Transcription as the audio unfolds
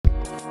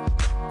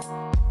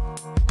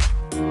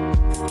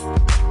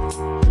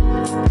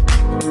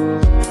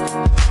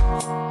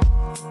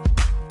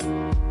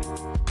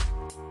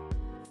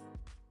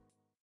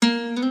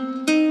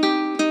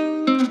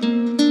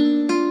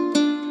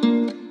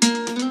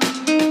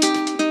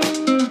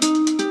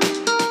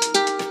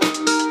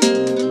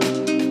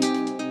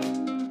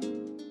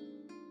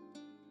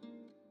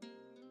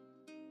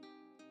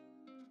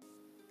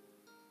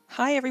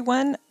Hi,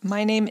 everyone.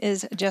 My name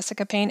is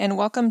Jessica Payne, and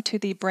welcome to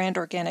the Brand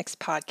Organics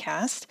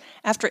podcast.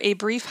 After a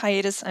brief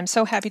hiatus, I'm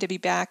so happy to be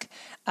back.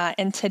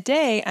 And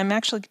today, I'm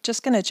actually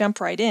just going to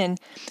jump right in.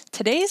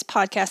 Today's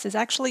podcast is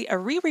actually a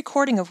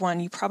re-recording of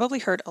one you probably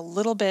heard a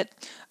little bit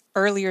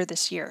earlier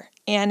this year.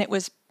 And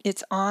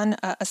it's on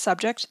a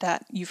subject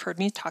that you've heard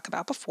me talk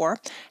about before,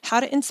 how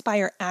to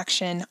inspire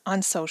action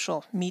on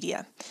social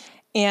media.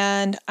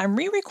 And I'm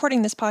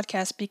re-recording this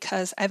podcast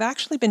because I've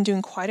actually been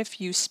doing quite a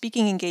few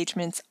speaking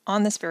engagements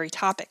on this very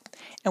topic.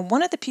 And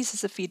one of the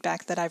pieces of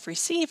feedback that I've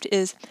received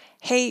is,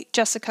 hey,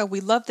 Jessica,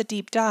 we love the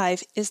deep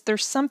dive. Is there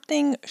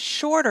something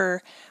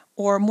shorter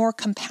or more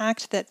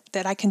compact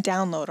that I can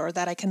download or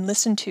that I can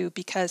listen to?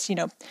 Because,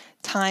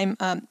 time,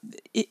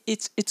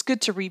 it's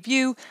good to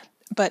review,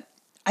 but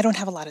I don't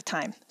have a lot of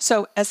time.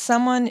 So as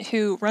someone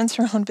who runs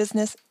her own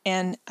business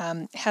and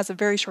has a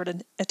very short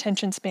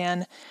attention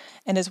span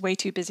and is way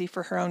too busy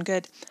for her own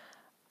good,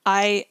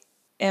 I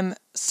am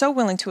so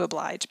willing to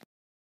oblige.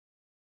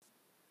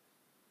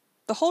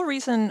 The whole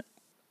reason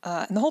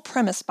and the whole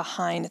premise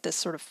behind this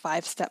sort of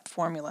 5-step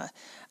formula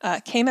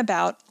came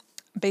about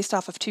based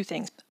off of two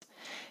things.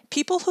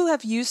 People who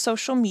have used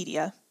social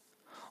media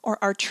or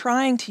are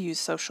trying to use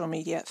social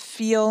media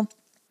feel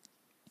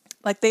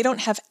like they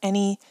don't have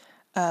any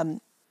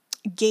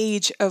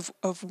gauge of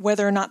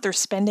whether or not they're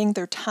spending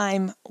their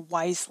time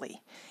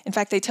wisely. In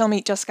fact, they tell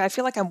me, Jessica, I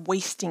feel like I'm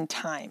wasting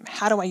time.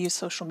 How do I use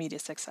social media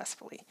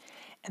successfully?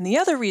 And the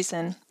other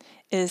reason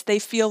is they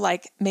feel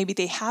like maybe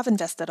they have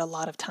invested a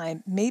lot of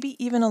time, maybe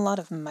even a lot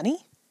of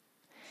money,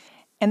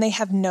 and they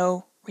have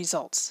no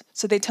results.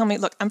 So they tell me,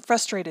 look, I'm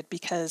frustrated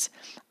because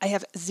I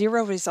have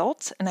 0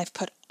 results and I've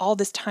put all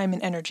this time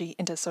and energy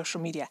into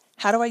social media.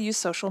 How do I use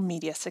social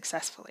media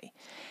successfully?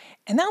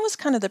 And that was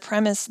kind of the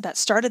premise that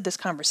started this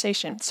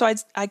conversation. So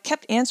I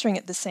kept answering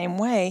it the same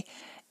way.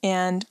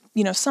 And,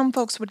 some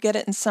folks would get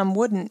it and some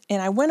wouldn't.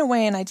 And I went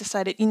away and I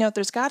decided,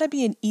 there's got to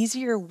be an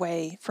easier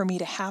way for me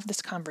to have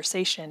this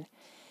conversation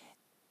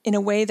in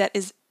a way that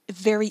is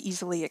very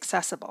easily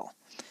accessible.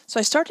 So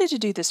I started to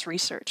do this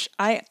research.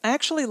 I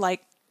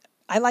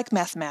like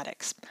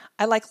mathematics.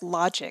 I like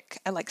logic.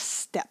 I like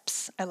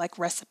steps. I like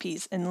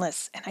recipes and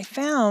lists. And I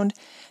found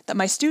that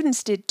my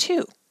students did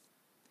too.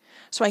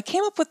 So I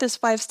came up with this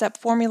 5-step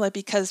formula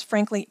because,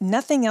 frankly,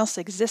 nothing else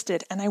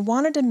existed. And I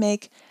wanted to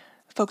make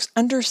folks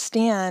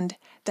understand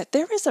that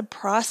there is a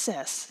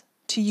process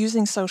to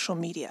using social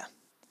media.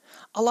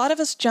 A lot of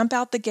us jump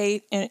out the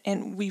gate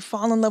and we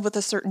fall in love with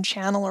a certain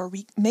channel, or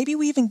maybe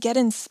we even get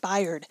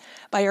inspired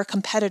by our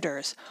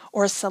competitors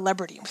or a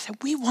celebrity. We say,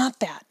 we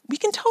want that. We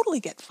can totally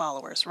get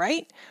followers,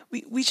 right?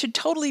 We should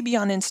totally be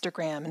on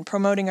Instagram and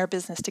promoting our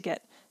business to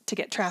get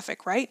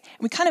traffic, right?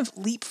 And we kind of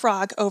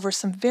leapfrog over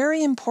some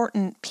very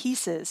important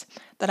pieces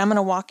that I'm going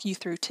to walk you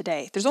through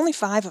today. There's only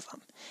 5 of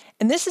them.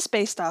 And this is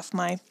based off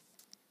my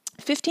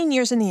 15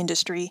 years in the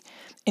industry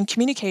in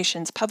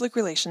communications, public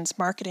relations,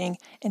 marketing,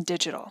 and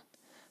digital.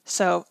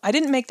 So I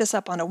didn't make this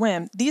up on a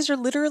whim. These are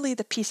literally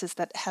the pieces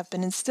that have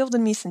been instilled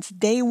in me since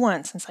day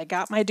one, since I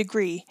got my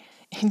degree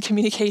in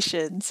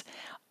communications,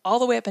 all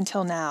the way up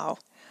until now,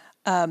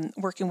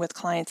 working with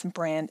clients in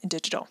brand and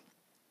digital.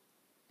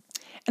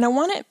 And I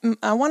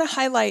want to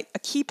highlight a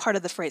key part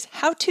of the phrase,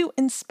 how to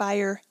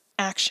inspire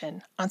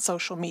action on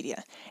social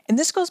media. And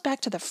this goes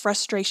back to the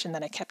frustration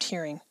that I kept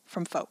hearing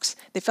from folks.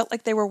 They felt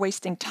like they were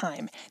wasting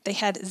time. They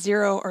had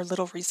 0 or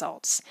little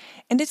results.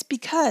 And it's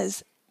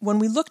because when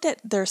we looked at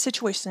their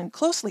situation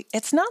closely,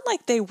 it's not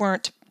like they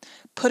weren't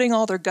putting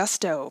all their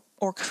gusto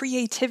or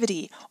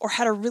creativity or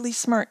had a really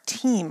smart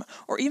team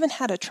or even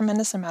had a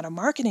tremendous amount of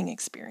marketing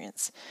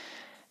experience.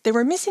 They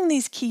were missing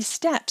these key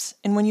steps.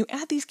 And when you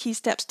add these key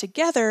steps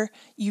together,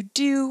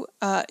 you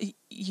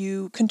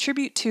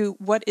contribute to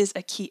what is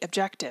a key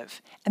objective.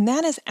 And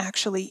that is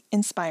actually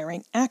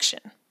inspiring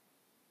action.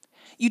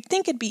 You'd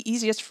think it'd be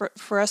easiest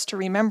for us to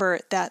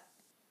remember that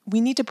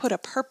we need to put a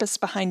purpose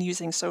behind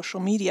using social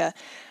media,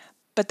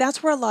 but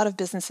that's where a lot of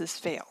businesses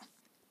fail.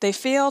 They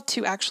fail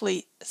to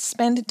actually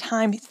spend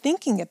time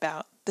thinking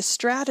about the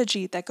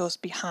strategy that goes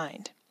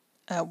behind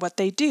what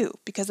they do,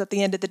 because at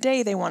the end of the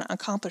day, they want to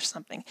accomplish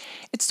something.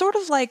 It's sort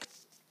of like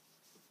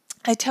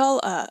I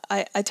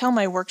tell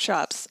my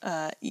workshops.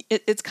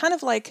 It's kind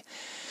of like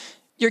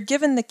you're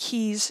given the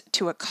keys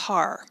to a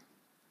car,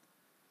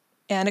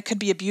 and it could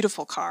be a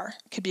beautiful car,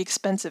 it could be an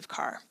expensive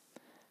car,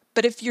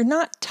 but if you're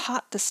not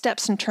taught the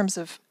steps in terms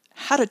of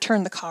how to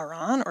turn the car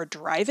on or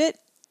drive it,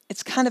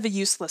 it's kind of a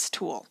useless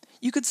tool.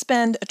 You could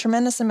spend a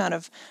tremendous amount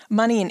of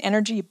money and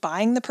energy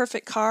buying the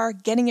perfect car,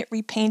 getting it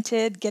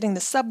repainted, getting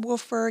the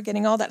subwoofer,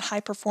 getting all that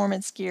high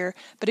performance gear.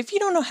 But if you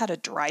don't know how to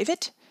drive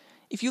it,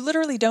 if you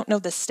literally don't know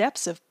the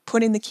steps of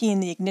putting the key in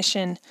the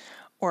ignition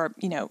or,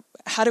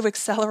 how to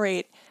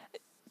accelerate,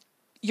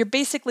 you're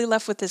basically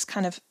left with this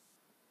kind of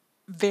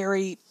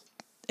very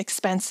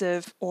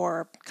expensive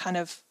or kind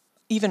of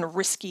even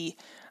risky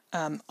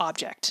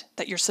object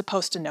that you're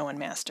supposed to know and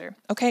master.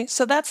 Okay,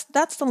 so that's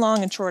the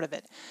long and short of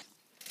it.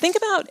 Think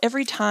about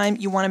every time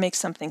you want to make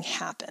something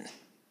happen.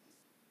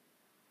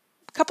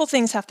 A couple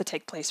things have to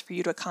take place for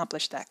you to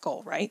accomplish that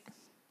goal, right?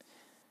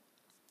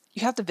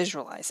 You have to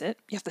visualize it.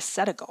 You have to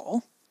set a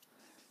goal.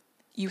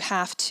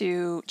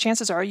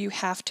 Chances are you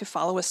have to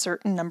follow a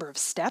certain number of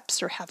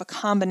steps or have a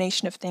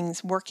combination of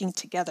things working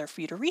together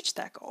for you to reach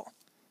that goal,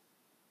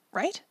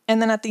 right?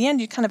 And then at the end,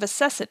 you kind of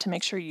assess it to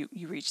make sure you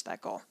reach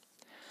that goal.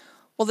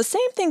 Well, the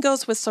same thing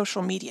goes with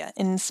social media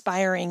in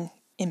inspiring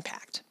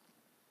impact,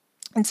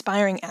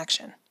 inspiring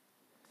action.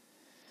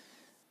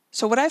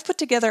 So what I've put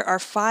together are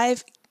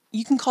 5,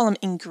 you can call them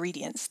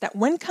ingredients, that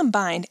when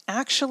combined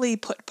actually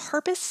put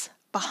purpose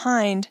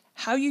behind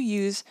how you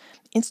use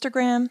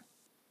Instagram,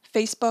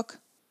 Facebook,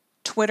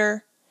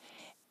 Twitter,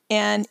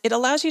 and it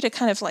allows you to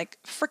kind of like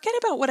forget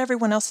about what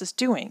everyone else is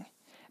doing.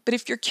 But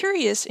if you're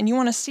curious and you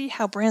want to see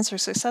how brands are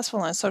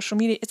successful on social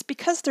media, it's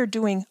because they're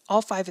doing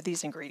all 5 of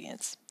these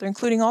ingredients. They're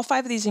including all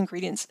 5 of these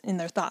ingredients in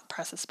their thought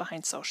process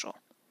behind social.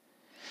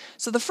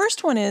 So the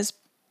first one is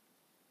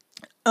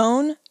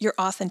own your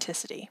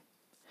authenticity.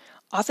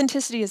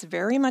 Authenticity is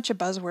very much a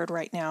buzzword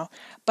right now,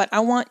 but I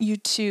want you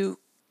to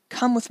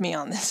come with me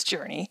on this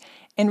journey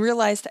and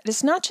realize that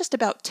it's not just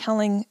about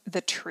telling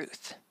the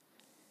truth.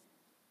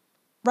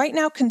 Right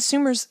now,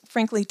 consumers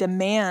frankly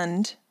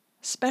demand,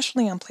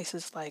 especially on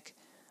places like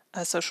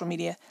social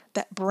media,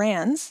 that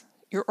brands,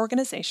 your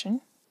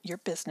organization, your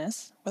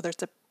business, whether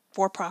it's a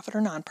for-profit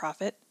or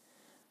nonprofit,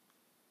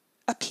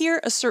 appear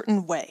a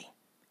certain way.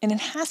 And it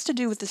has to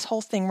do with this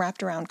whole thing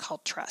wrapped around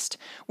called trust.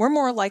 We're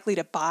more likely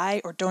to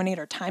buy or donate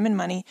our time and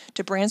money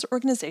to brands or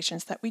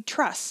organizations that we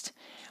trust.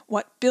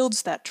 What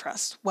builds that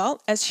trust?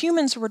 Well, as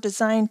humans, we're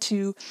designed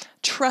to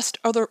trust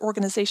other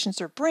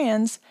organizations or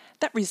brands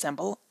that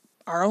resemble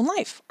our own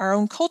life, our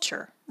own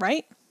culture,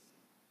 right?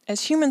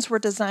 As humans, we're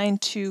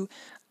designed to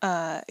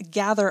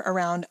gather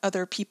around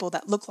other people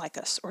that look like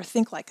us or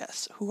think like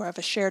us, who have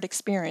a shared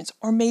experience,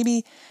 or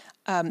maybe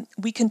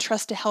we can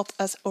trust to help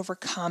us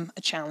overcome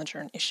a challenge or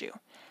an issue.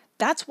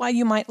 That's why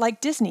you might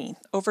like Disney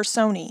over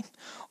Sony,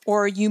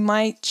 or you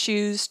might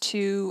choose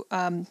to,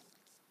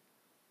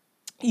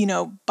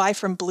 buy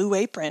from Blue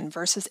Apron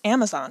versus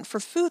Amazon for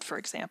food, for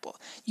example.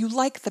 You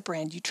like the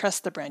brand, you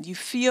trust the brand, you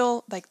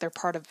feel like they're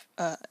part of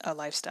a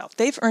lifestyle.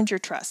 They've earned your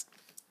trust.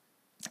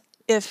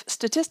 If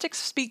statistics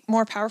speak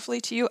more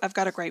powerfully to you, I've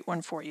got a great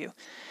one for you.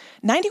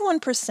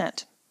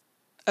 91%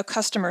 of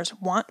customers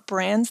want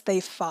brands they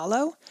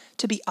follow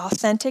to be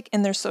authentic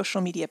in their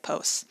social media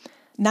posts.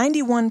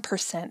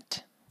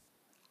 91%.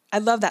 I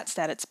love that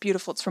stat. It's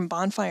beautiful. It's from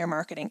Bonfire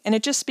Marketing, and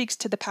it just speaks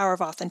to the power of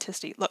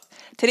authenticity. Look,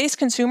 today's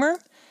consumer,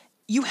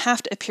 you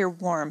have to appear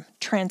warm,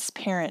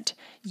 transparent,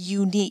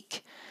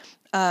 unique.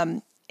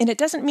 And it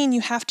doesn't mean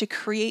you have to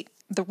create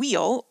the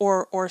wheel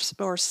or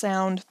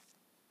sound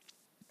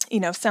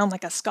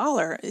like a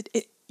scholar.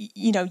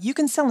 You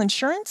can sell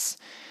insurance,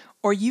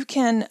 or you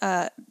can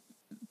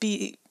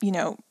be,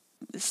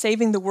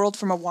 saving the world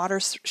from a water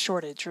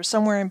shortage, or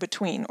somewhere in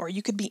between, or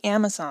you could be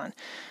Amazon.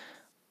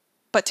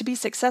 But to be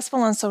successful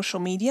on social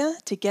media,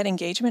 to get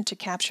engagement, to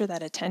capture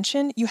that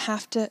attention, you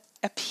have to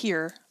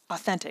appear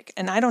authentic.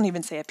 And I don't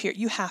even say appear,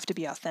 you have to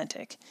be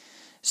authentic.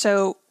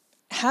 So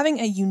having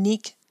a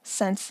unique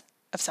sense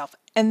of self,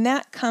 and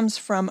that comes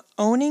from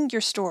owning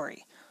your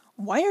story.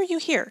 Why are you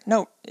here?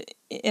 No,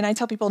 and I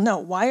tell people, no,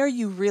 why are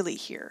you really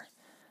here?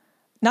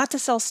 Not to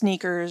sell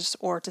sneakers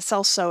or to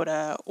sell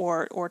soda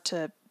or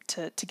to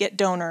get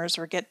donors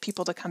or get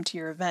people to come to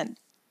your event.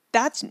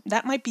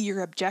 That might be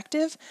your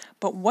objective,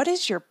 but what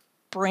is your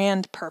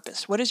brand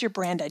purpose? What is your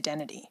brand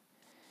identity?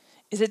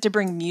 Is it to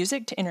bring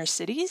music to inner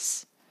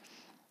cities?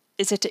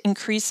 Is it to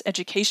increase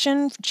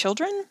education for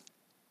children?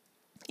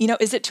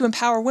 Is it to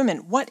empower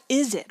women? What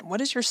is it? What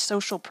is your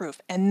social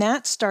proof? And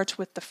that starts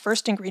with the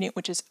first ingredient,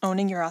 which is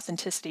owning your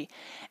authenticity.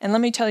 And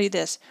let me tell you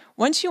this,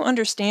 once you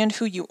understand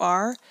who you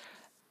are,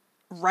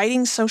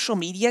 writing social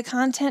media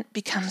content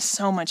becomes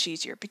so much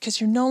easier because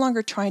you're no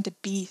longer trying to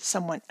be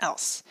someone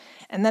else.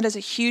 And that is a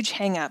huge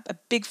hang up, a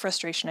big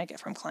frustration I get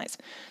from clients.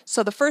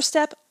 So the first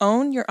step,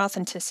 own your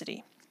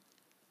authenticity.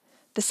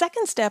 The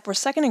second step or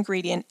second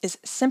ingredient is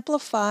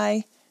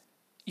simplify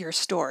your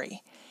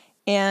story.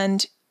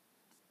 And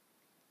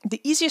the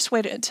easiest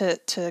way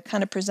to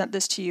kind of present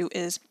this to you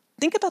is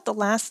think about the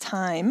last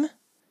time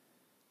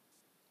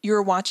you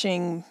were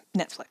watching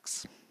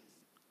Netflix,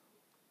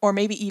 or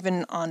maybe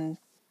even on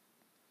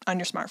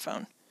your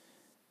smartphone.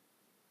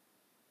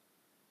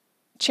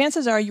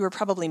 Chances are you were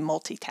probably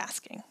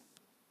multitasking,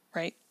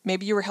 right?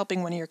 Maybe you were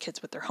helping one of your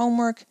kids with their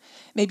homework.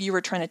 Maybe you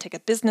were trying to take a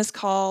business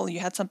call. You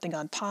had something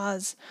on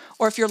pause.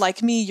 Or if you're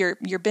like me,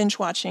 you're binge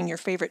watching your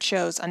favorite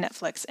shows on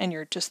Netflix and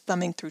you're just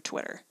thumbing through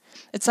Twitter.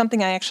 It's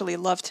something I actually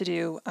love to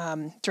do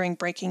during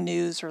breaking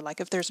news, or like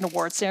if there's an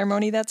award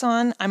ceremony that's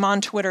on, I'm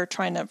on Twitter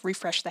trying to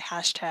refresh the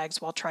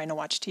hashtags while trying to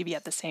watch TV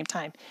at the same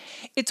time.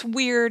 It's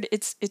weird.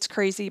 It's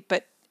crazy,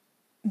 but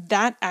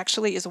that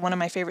actually is one of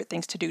my favorite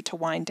things to do to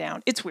wind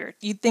down. It's weird.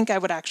 You'd think I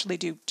would actually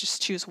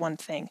just choose one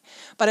thing.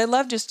 But I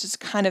love just to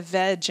kind of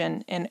veg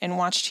and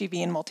watch TV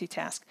and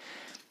multitask.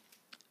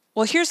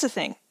 Well, here's the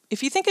thing.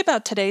 If you think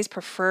about today's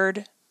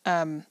preferred,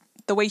 the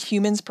way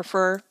humans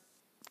prefer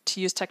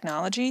to use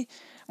technology,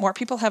 more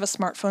people have a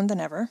smartphone than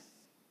ever.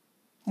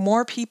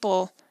 More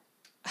people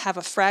have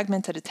a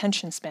fragmented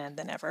attention span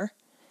than ever,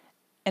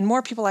 and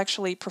more people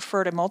actually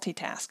prefer to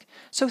multitask.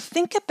 So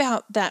think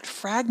about that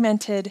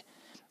fragmented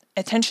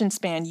attention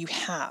span you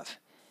have.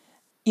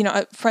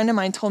 A friend of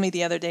mine told me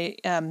the other day,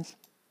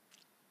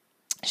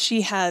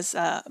 she has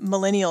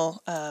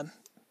millennial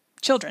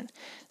children.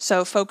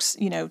 So folks,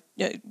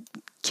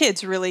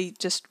 kids really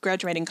just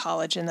graduating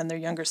college and then their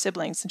younger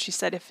siblings. And she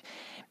said,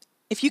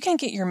 if you can't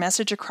get your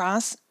message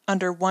across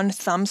under one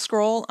thumb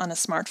scroll on a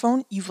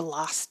smartphone, you've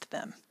lost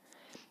them.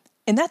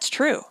 And that's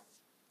true.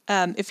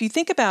 If you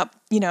think about,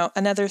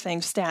 another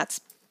thing, stats,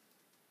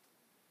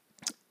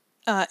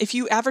 if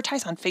you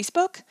advertise on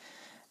Facebook,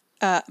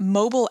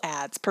 mobile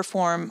ads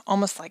perform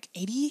almost like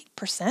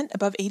 80%,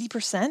 above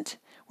 80%,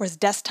 whereas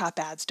desktop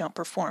ads don't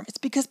perform. It's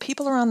because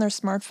people are on their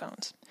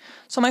smartphones.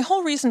 So my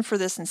whole reason for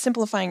this and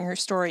simplifying your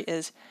story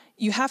is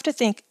you have to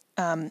think,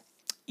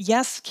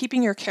 yes,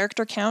 keeping your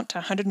character count to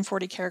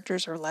 140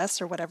 characters or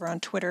less or whatever on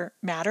Twitter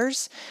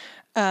matters,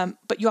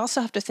 but you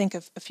also have to think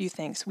of a few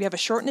things. We have a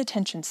shortened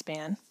attention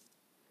span.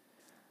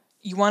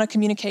 You want to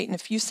communicate in a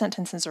few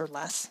sentences or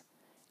less,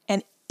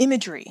 and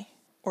imagery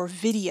or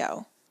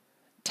video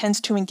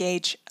tends to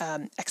engage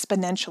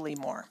exponentially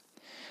more.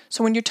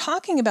 So when you're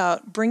talking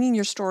about bringing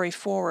your story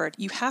forward,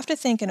 you have to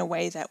think in a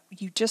way that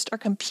you just are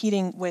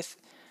competing with,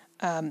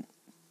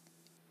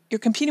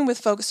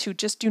 folks who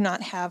just do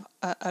not have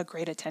a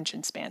great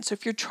attention span. So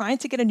if you're trying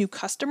to get a new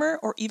customer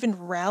or even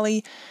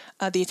rally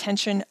the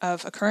attention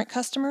of a current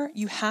customer,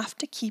 you have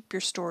to keep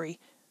your story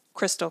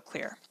crystal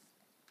clear.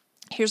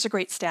 Here's a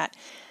great stat.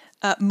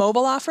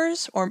 Mobile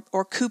offers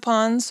or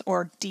coupons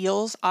or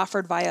deals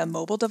offered via a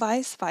mobile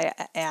device, via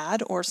an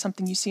ad or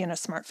something you see on a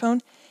smartphone,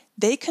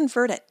 they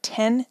convert at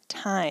 10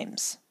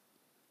 times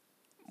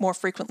more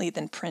frequently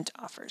than print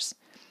offers,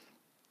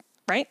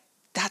 right?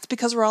 That's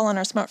because we're all on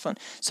our smartphone.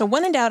 So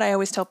when in doubt, I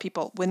always tell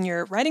people, when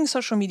you're writing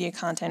social media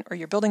content or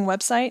you're building a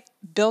website,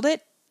 build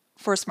it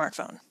for a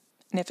smartphone.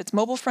 And if it's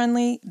mobile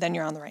friendly, then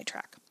you're on the right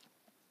track.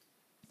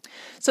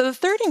 So the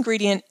third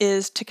ingredient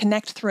is to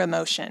connect through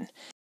emotion.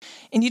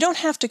 And you don't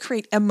have to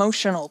create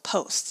emotional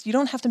posts. You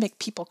don't have to make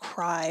people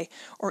cry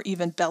or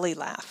even belly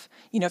laugh.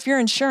 If you're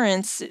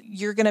insurance,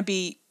 you're going to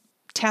be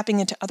tapping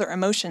into other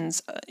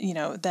emotions,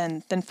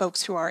 than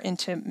folks who are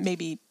into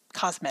maybe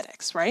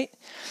cosmetics, right?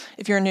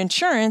 If you're in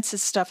insurance,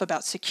 it's stuff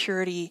about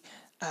security,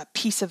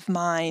 peace of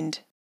mind,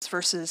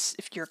 versus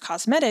if you're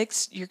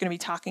cosmetics, you're going to be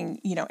talking,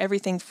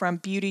 everything from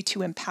beauty to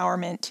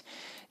empowerment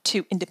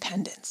to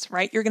independence,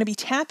 right? You're going to be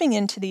tapping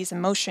into these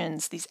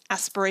emotions, these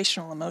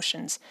aspirational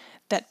emotions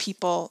that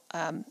people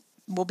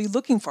will be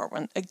looking for.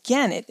 When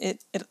again,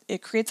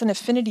 it creates an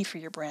affinity for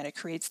your brand. It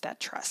creates that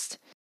trust.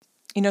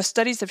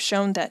 Studies have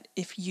shown that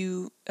if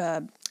you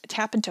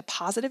tap into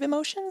positive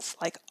emotions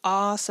like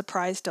awe,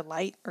 surprise,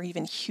 delight, or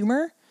even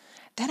humor,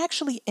 that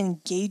actually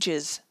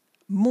engages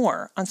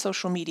more on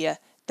social media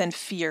than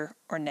fear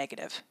or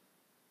negative.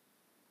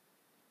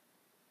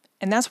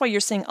 And that's why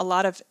you're seeing a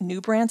lot of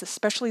new brands,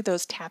 especially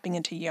those tapping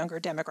into younger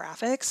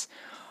demographics,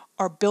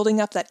 are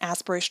building up that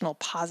aspirational,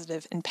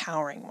 positive,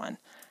 empowering one.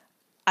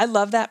 I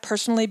love that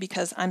personally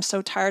because I'm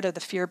so tired of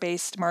the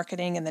fear-based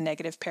marketing and the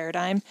negative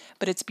paradigm,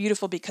 but it's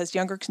beautiful because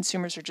younger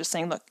consumers are just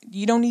saying, look,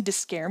 you don't need to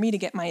scare me to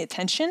get my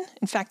attention.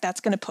 In fact, that's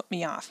going to put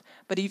me off.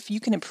 But if you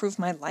can improve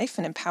my life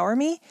and empower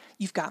me,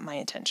 you've got my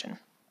attention.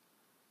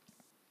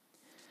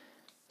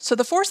 So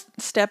the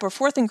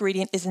fourth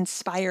ingredient is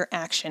inspire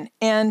action.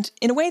 And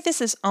in a way,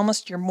 this is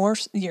almost your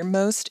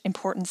most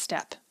important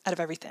step out of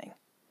everything.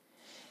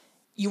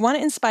 You want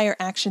to inspire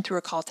action through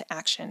a call to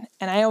action.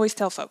 And I always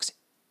tell folks,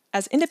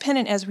 as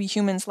independent as we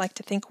humans like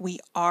to think we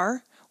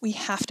are, we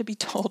have to be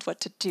told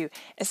what to do,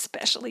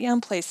 especially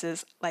on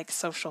places like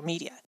social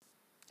media.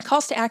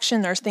 Calls to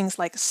action are things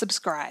like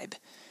subscribe,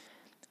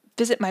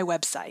 visit my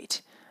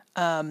website,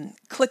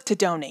 click to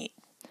donate.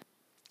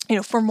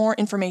 For more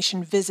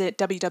information, visit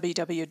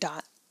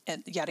www.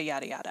 yada,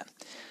 yada, yada.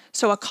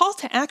 So a call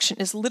to action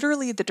is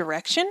literally the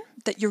direction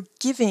that you're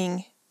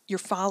giving your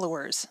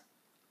followers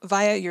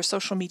via your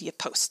social media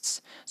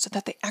posts so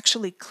that they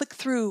actually click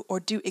through or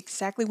do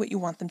exactly what you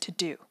want them to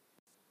do.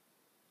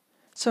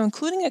 So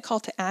including a call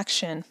to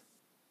action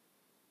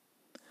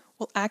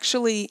will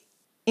actually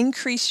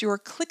increase your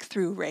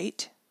click-through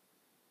rate.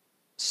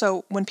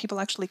 So when people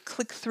actually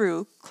click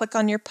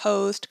on your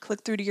post,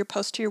 click through to your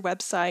post to your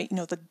website,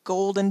 the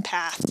golden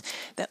path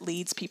that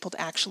leads people to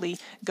actually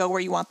go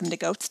where you want them to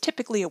go. It's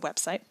typically a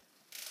website.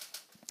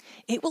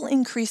 It will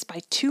increase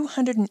by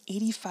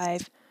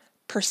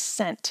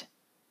 285%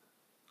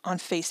 on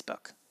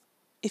Facebook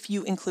if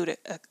you include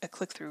a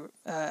click-through,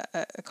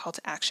 a call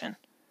to action.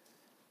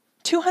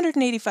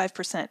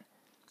 285%.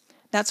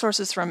 That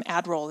source is from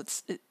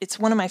AdRoll. It's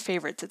one of my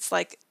favorites. It's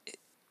like,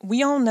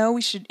 we all know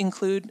we should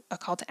include a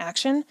call to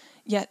action,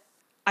 yet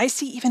I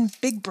see even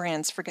big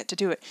brands forget to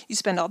do it. You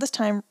spend all this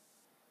time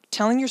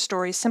telling your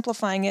story,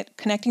 simplifying it,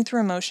 connecting through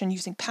emotion,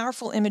 using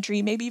powerful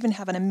imagery, maybe even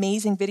have an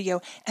amazing video,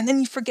 and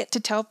then you forget to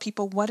tell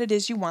people what it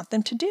is you want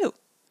them to do.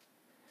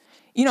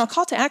 A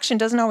call to action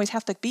doesn't always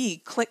have to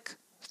be click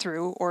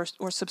through or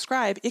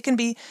subscribe. It can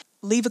be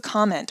leave a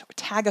comment or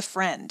tag a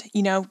friend,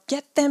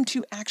 get them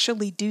to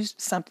actually do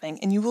something,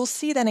 and you will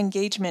see that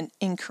engagement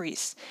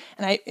increase.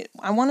 And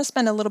I want to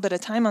spend a little bit of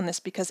time on this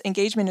because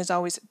engagement is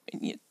always,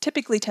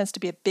 typically tends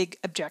to be a big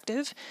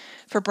objective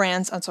for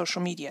brands on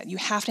social media. You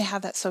have to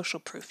have that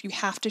social proof. You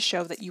have to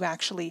show that you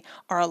actually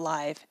are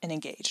alive and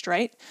engaged,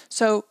 right?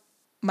 So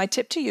my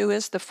tip to you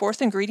is the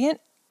fourth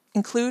ingredient: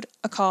 include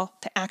a call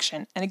to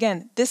action. And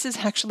again, this is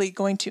actually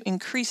going to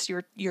increase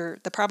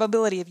the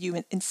probability of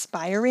you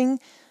inspiring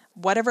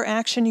whatever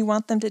action you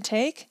want them to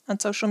take on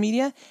social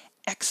media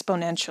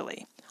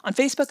exponentially. On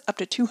Facebook, up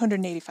to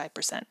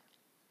 285%. All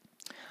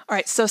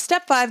right, so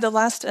step 5, the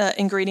last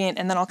ingredient,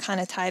 and then I'll kind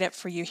of tie it up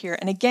for you here.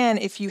 And again,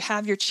 if you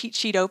have your cheat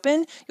sheet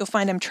open, you'll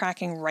find I'm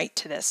tracking right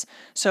to this.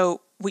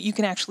 So what you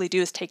can actually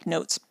do is take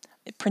notes,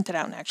 print it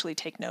out and actually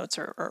take notes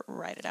or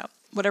write it out,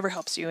 whatever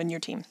helps you and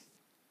your team.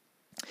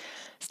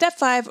 Step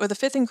 5, or the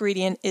fifth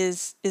ingredient,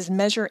 is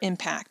measure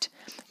impact.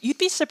 You'd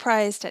be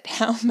surprised at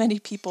how many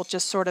people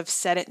just sort of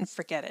set it and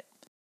forget it.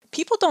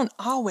 People don't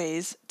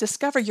always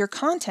discover your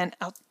content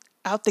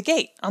out the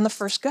gate on the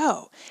first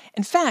go.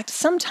 In fact,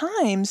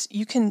 sometimes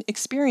you can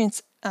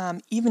experience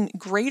even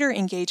greater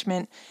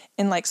engagement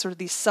in like sort of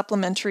these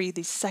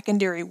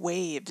secondary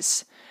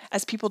waves.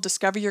 As people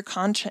discover your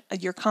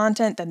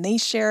content, then they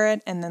share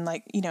it, and then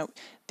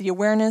the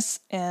awareness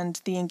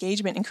and the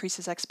engagement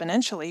increases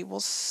exponentially.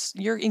 Well,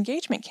 your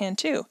engagement can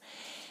too.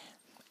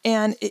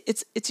 And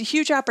it's a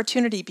huge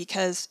opportunity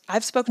because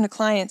I've spoken to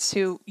clients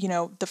who,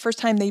 the first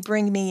time they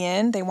bring me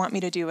in, they want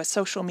me to do a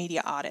social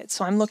media audit.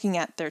 So I'm looking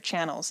at their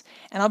channels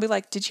and I'll be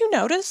like, did you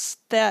notice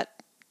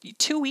that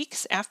 2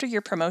 weeks after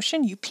your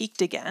promotion, you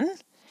peaked again?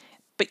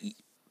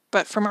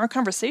 But from our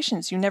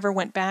conversations, you never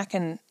went back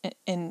and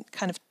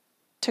kind of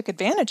took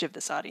advantage of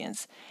this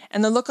audience.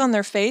 And the look on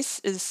their face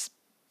is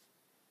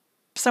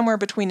somewhere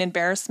between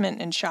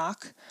embarrassment and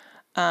shock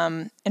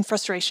and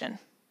frustration.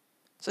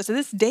 So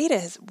this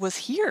data was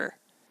here.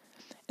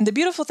 And the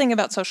beautiful thing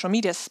about social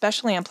media,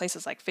 especially on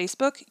places like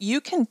Facebook, you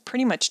can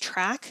pretty much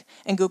track,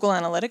 and Google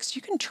Analytics,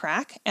 you can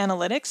track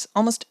analytics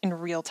almost in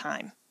real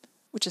time,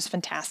 which is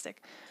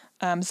fantastic.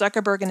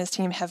 Zuckerberg and his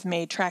team have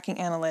made tracking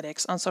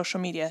analytics on social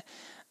media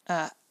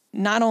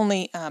not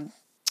only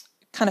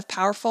kind of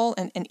powerful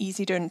and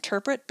easy to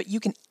interpret, but you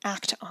can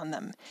act on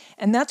them.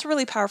 And that's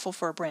really powerful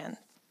for a brand.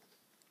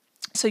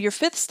 So your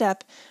fifth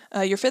step,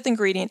 your fifth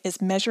ingredient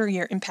is measure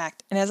your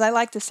impact. And as I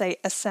like to say,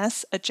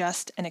 assess,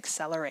 adjust, and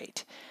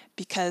accelerate.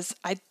 Because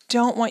I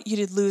don't want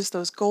you to lose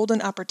those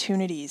golden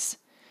opportunities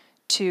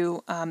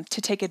to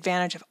take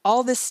advantage of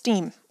all this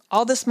steam,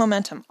 all this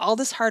momentum, all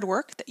this hard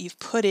work that you've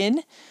put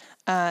in,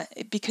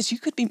 because you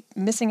could be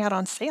missing out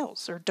on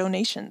sales or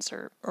donations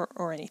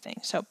or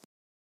anything. So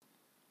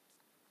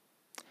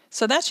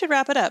that should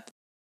wrap it up.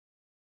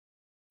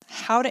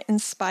 How to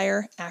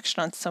inspire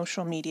action on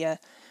social media.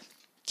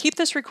 Keep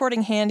this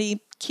recording handy,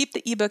 keep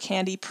the ebook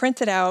handy,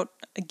 print it out,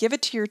 give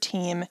it to your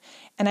team,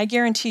 and I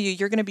guarantee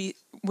you're going to be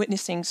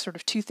witnessing sort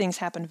of two things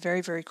happen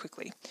very, very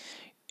quickly.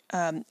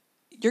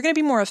 You're going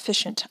to be more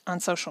efficient on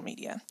social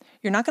media.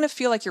 You're not going to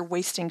feel like you're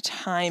wasting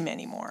time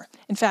anymore.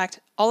 In fact,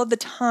 all of the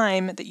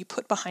time that you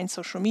put behind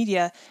social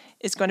media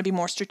is going to be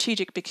more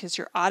strategic because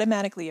you're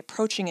automatically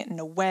approaching it in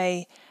a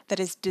way that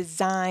is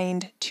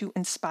designed to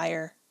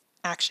inspire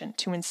action,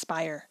 to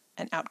inspire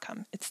an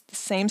outcome. It's the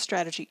same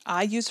strategy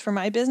I use for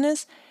my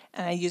business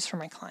and I use for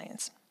my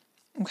clients.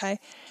 Okay?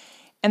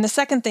 And the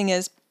second thing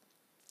is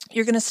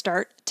you're going to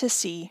start to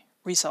see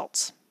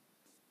results,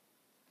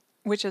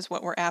 which is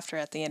what we're after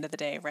at the end of the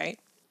day, right?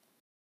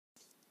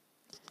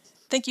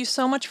 Thank you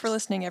so much for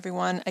listening,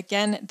 everyone.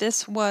 Again,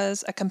 this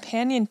was a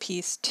companion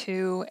piece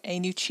to a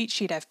new cheat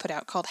sheet I've put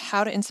out called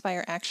How to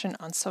Inspire Action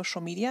on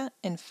Social Media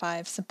in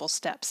 5 Simple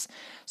Steps.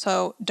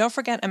 So don't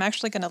forget, I'm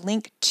actually going to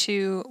link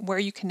to where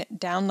you can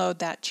download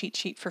that cheat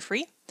sheet for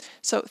free.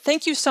 So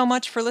thank you so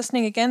much for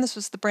listening again. This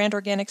was the Brand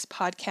Organics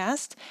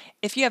podcast.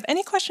 If you have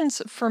any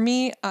questions for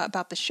me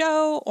about the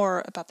show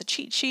or about the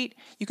cheat sheet,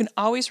 you can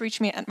always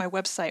reach me at my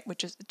website,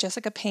 which is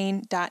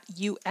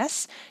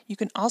jessicapayne.us. You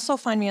can also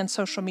find me on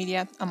social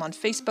media. I'm on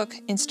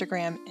Facebook,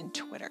 Instagram, and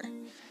Twitter.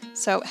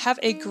 So have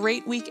a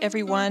great week,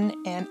 everyone,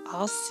 and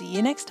I'll see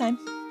you next time.